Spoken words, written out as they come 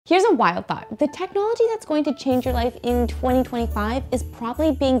Here's a wild thought. The technology that's going to change your life in 2025 is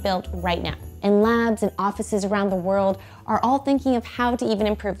probably being built right now. And labs and offices around the world are all thinking of how to even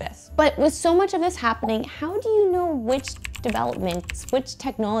improve this. But with so much of this happening, how do you know which developments, which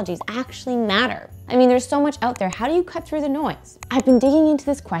technologies actually matter? I mean, there's so much out there. How do you cut through the noise? I've been digging into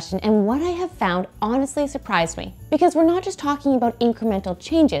this question, and what I have found honestly surprised me. Because we're not just talking about incremental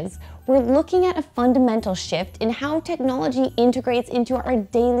changes, we're looking at a fundamental shift in how technology integrates into our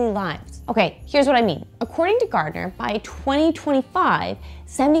daily lives. Okay, here's what I mean. According to Gartner, by 2025,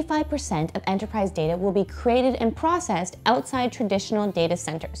 75% of enterprise data will be created and processed outside traditional data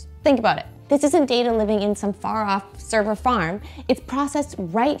centers. Think about it. This isn't data living in some far-off server farm. It's processed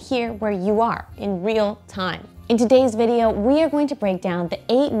right here where you are, in real time. In today's video, we are going to break down the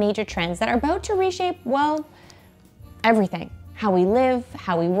 8 major trends that are about to reshape, well, everything. How we live,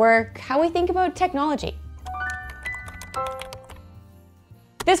 how we work, how we think about technology.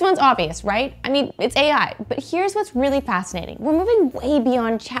 This one's obvious, right? I mean, it's AI, but here's what's really fascinating. We're moving way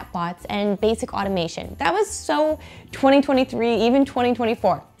beyond chatbots and basic automation. That was so 2023, even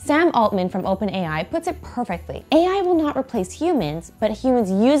 2024. Sam Altman from OpenAI puts it perfectly. AI will not replace humans, but humans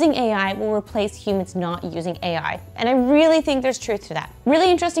using AI will replace humans not using AI. And I really think there's truth to that. Really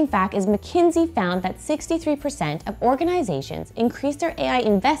interesting fact is McKinsey found that 63% of organizations increased their AI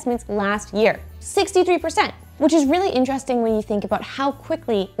investments last year. 63%. Which is really interesting when you think about how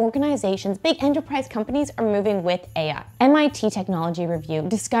quickly organizations, big enterprise companies, are moving with AI. MIT Technology Review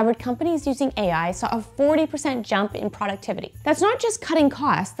discovered companies using AI saw a 40% jump in productivity. That's not just cutting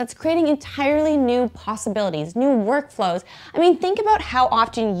costs, that's creating entirely new possibilities, new workflows. I mean, think about how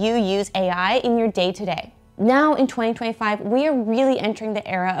often you use AI in your day-to-day. Now in 2025, we are really entering the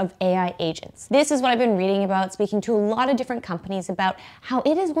era of AI agents. This is what I've been reading about, speaking to a lot of different companies about how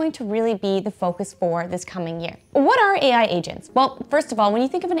it is going to really be the focus for this coming year. What are AI agents? Well, first of all, when you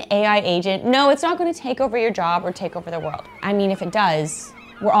think of an AI agent, no, it's not going to take over your job or take over the world. I mean, if it does,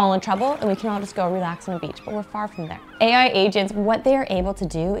 we're all in trouble and we can all just go relax on the beach, but we're far from there. AI agents, what they are able to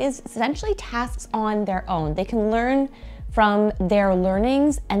do is essentially tasks on their own. They can learn from their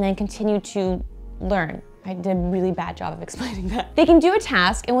learnings and then continue to learn. I did a really bad job of explaining that. They can do a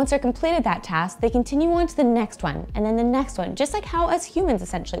task, and once they're completed that task, they continue on to the next one, and then the next one, just like how us humans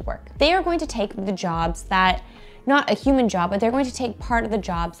essentially work. They are going to take the jobs that, not a human job, but they're going to take part of the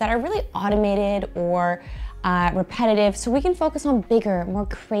jobs that are really automated or repetitive, so we can focus on bigger, more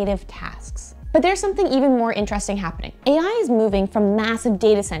creative tasks. But there's something even more interesting happening. AI is moving from massive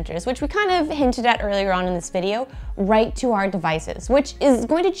data centers, which we kind of hinted at earlier on in this video, right to our devices, which is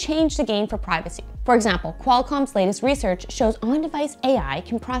going to change the game for privacy. For example, Qualcomm's latest research shows on-device AI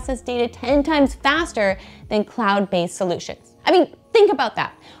can process data 10 times faster than cloud-based solutions. I mean, think about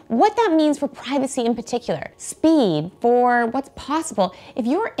that. What that means for privacy in particular, speed, for what's possible. If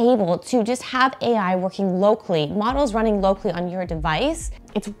you're able to just have AI working locally, models running locally on your device,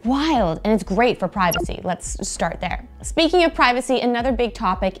 it's wild and it's great for privacy. Let's start there. Speaking of privacy, another big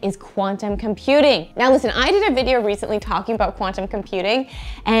topic is quantum computing. Now listen, I did a video recently talking about quantum computing,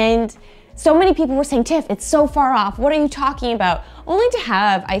 and so many people were saying, Tiff, it's so far off. What are you talking about? Only to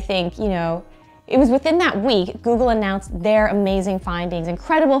have, I think, it was within that week, Google announced their amazing findings,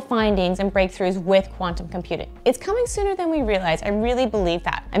 incredible findings and breakthroughs with quantum computing. It's coming sooner than we realize. I really believe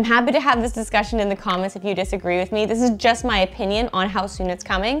that. I'm happy to have this discussion in the comments if you disagree with me. This is just my opinion on how soon it's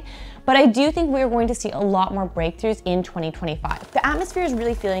coming. But I do think we're going to see a lot more breakthroughs in 2025. The atmosphere is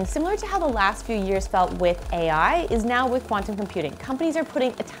really feeling similar to how the last few years felt with AI is now with quantum computing. Companies are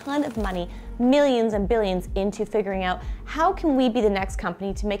putting a ton of money, millions and billions, into figuring out how can we be the next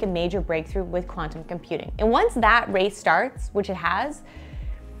company to make a major breakthrough with quantum computing. And once that race starts, which it has,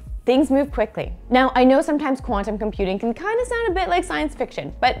 things move quickly. Now, I know sometimes quantum computing can kind of sound a bit like science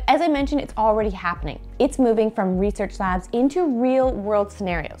fiction, but as I mentioned, it's already happening. It's moving from research labs into real world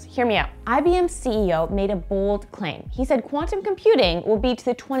scenarios. Hear me out. IBM's CEO made a bold claim. He said quantum computing will be to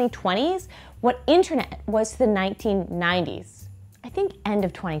the 2020s what internet was to the 1990s. I think end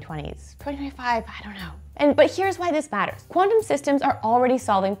of 2020s, 2025, I don't know. But here's why this matters. Quantum systems are already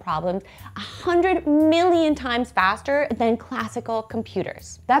solving problems 100 million times faster than classical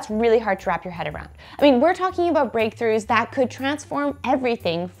computers. That's really hard to wrap your head around. I mean, we're talking about breakthroughs that could transform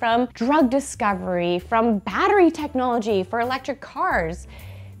everything from drug discovery, from battery technology for electric cars.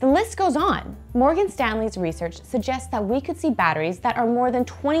 The list goes on. Morgan Stanley's research suggests that we could see batteries that are more than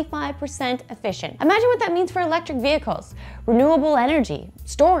 25% efficient. Imagine what that means for electric vehicles, renewable energy,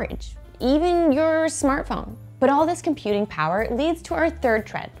 storage, even your smartphone. But all this computing power leads to our third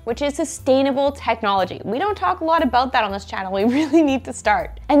trend, which is sustainable technology. We don't talk a lot about that on this channel. We really need to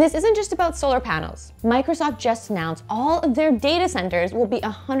start. And this isn't just about solar panels. Microsoft just announced all of their data centers will be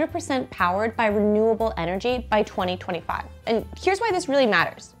 100% powered by renewable energy by 2025. And here's why this really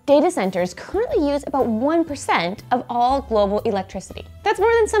matters. Data centers currently use about 1% of all global electricity. That's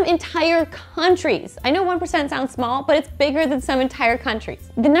more than some entire countries. I know 1% sounds small, but it's bigger than some entire countries.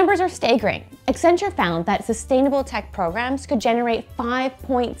 The numbers are staggering. Accenture found that sustainable tech programs could generate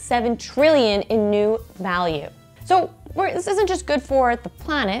 5.7 trillion in new value. So this isn't just good for the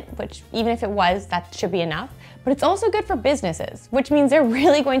planet, which even if it was, that should be enough, but it's also good for businesses, which means they're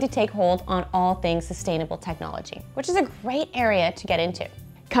really going to take hold on all things sustainable technology, which is a great area to get into.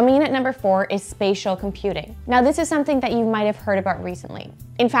 Coming in at number 4 is spatial computing. Now, this is something that you might have heard about recently.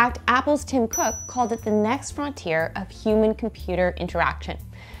 In fact, Apple's Tim Cook called it the next frontier of human-computer interaction.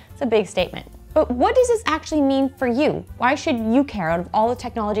 It's a big statement. But what does this actually mean for you? Why should you care out of all the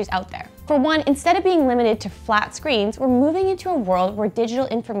technologies out there? For one, instead of being limited to flat screens, we're moving into a world where digital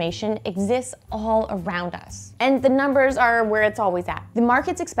information exists all around us. And the numbers are where it's always at. The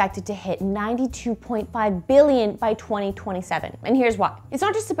market's expected to hit 92.5 billion by 2027. And here's why. It's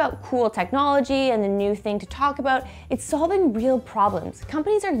not just about cool technology and the new thing to talk about, it's solving real problems.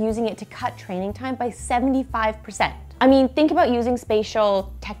 Companies are using it to cut training time by 75%. I mean, think about using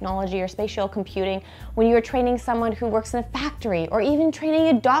spatial technology or spatial computing when you're training someone who works in a factory or even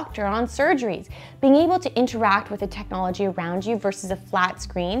training a doctor on surgeries. Being able to interact with the technology around you versus a flat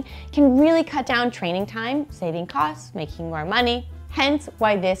screen can really cut down training time, saving costs, making more money. Hence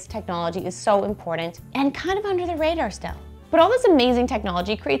why this technology is so important and kind of under the radar still. But all this amazing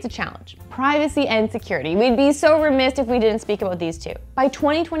technology creates a challenge: privacy and security. We'd be so remiss if we didn't speak about these two. By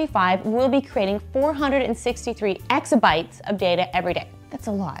 2025, we'll be creating 463 exabytes of data every day. That's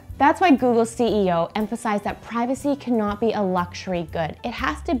a lot. That's why Google's CEO emphasized that privacy cannot be a luxury good. It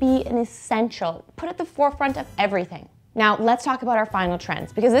has to be an essential, put at the forefront of everything. Now, let's talk about our final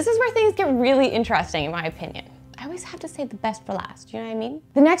trends, because this is where things get really interesting, in my opinion. I always have to say the best for last, you know what I mean?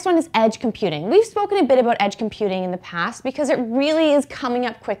 The next one is edge computing. We've spoken a bit about edge computing in the past because it really is coming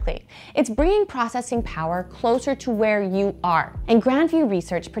up quickly. It's bringing processing power closer to where you are. And Grandview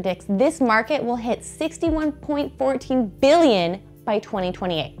Research predicts this market will hit 61.14 billion by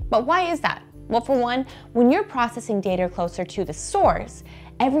 2028. But why is that? Well, for one, when you're processing data closer to the source,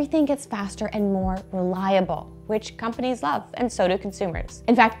 everything gets faster and more reliable, which companies love, and so do consumers.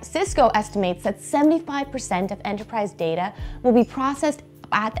 In fact, Cisco estimates that 75% of enterprise data will be processed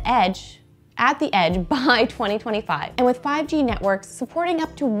at the edge by 2025. And with 5G networks supporting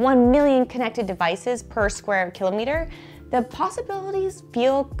up to 1 million connected devices per square kilometer, the possibilities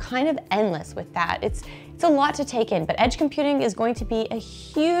feel kind of endless with that. It's a lot to take in, but edge computing is going to be a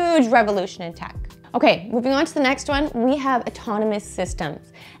huge revolution in tech. Okay, moving on to the next one, we have autonomous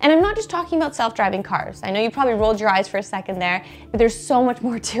systems. And I'm not just talking about self-driving cars. I know you probably rolled your eyes for a second there, but there's so much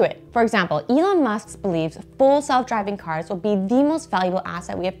more to it. For example, Elon Musk believes full self-driving cars will be the most valuable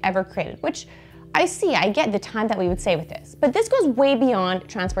asset we have ever created, which I get the time that we would say with this, but this goes way beyond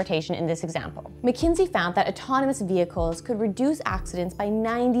transportation in this example. McKinsey found that autonomous vehicles could reduce accidents by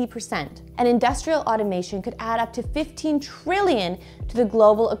 90%, and industrial automation could add up to 15 trillion to the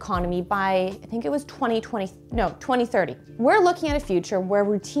global economy by, I think it was 2030. We're looking at a future where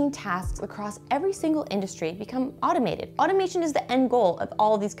routine tasks across every single industry become automated. Automation is the end goal of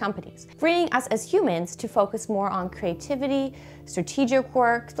all of these companies, freeing us as humans to focus more on creativity, strategic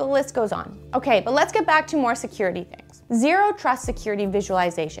work, the list goes on. Okay, but let's get back to more security things. Zero trust security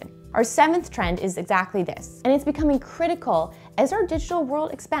visualization. Our 7th trend is exactly this, and it's becoming critical as our digital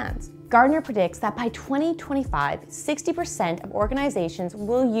world expands. Gartner predicts that by 2025, 60% of organizations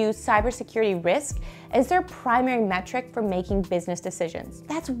will use cybersecurity risk as their primary metric for making business decisions.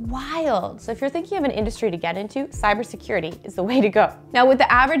 That's wild. So if you're thinking of an industry to get into, cybersecurity is the way to go. Now, with the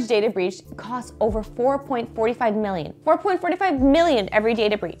average data breach costs over 4.45 million. 4.45 million every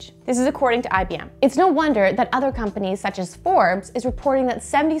data breach. This is according to IBM. It's no wonder that other companies such as Forbes is reporting that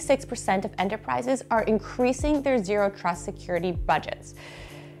 76% of enterprises are increasing their zero trust security budgets.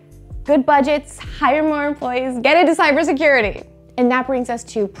 Good budgets, hire more employees, get into cybersecurity. And that brings us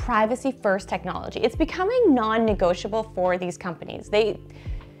to privacy-first technology. It's becoming non-negotiable for these companies. They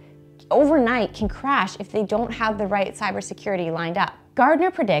overnight can crash if they don't have the right cybersecurity lined up.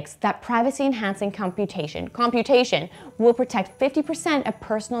 Gartner predicts that privacy-enhancing computation will protect 50% of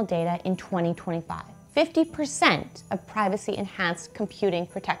personal data in 2025. 50% of privacy-enhanced computing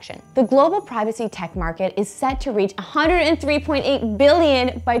protection. The global privacy tech market is set to reach $103.8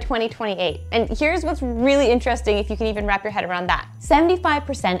 billion by 2028. And here's what's really interesting, if you can even wrap your head around that.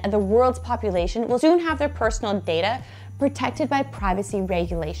 75% of the world's population will soon have their personal data protected by privacy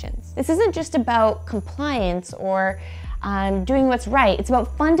regulations. This isn't just about compliance or doing what's right. It's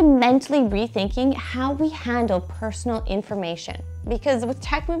about fundamentally rethinking how we handle personal information. Because with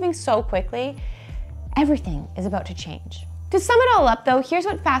tech moving so quickly, everything is about to change. To sum it all up though, here's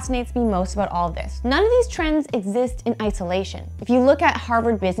what fascinates me most about all of this. None of these trends exist in isolation. If you look at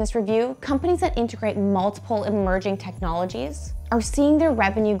Harvard Business Review, companies that integrate multiple emerging technologies are seeing their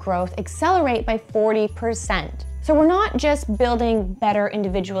revenue growth accelerate by 40%. So we're not just building better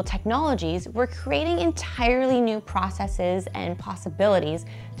individual technologies, we're creating entirely new processes and possibilities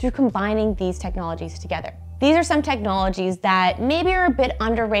through combining these technologies together. These are some technologies that maybe are a bit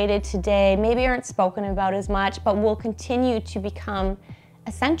underrated today, maybe aren't spoken about as much, but will continue to become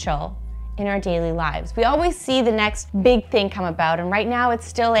essential in our daily lives. We always see the next big thing come about, and right now it's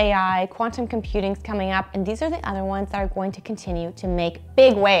still AI, quantum computing's coming up, and these are the other ones that are going to continue to make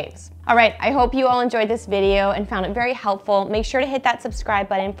big waves. All right, I hope you all enjoyed this video and found it very helpful. Make sure to hit that subscribe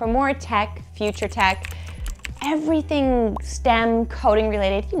button for more tech, future tech, everything STEM, coding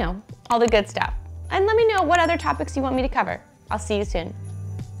related, you know, all the good stuff. And let me know what other topics you want me to cover. I'll see you soon.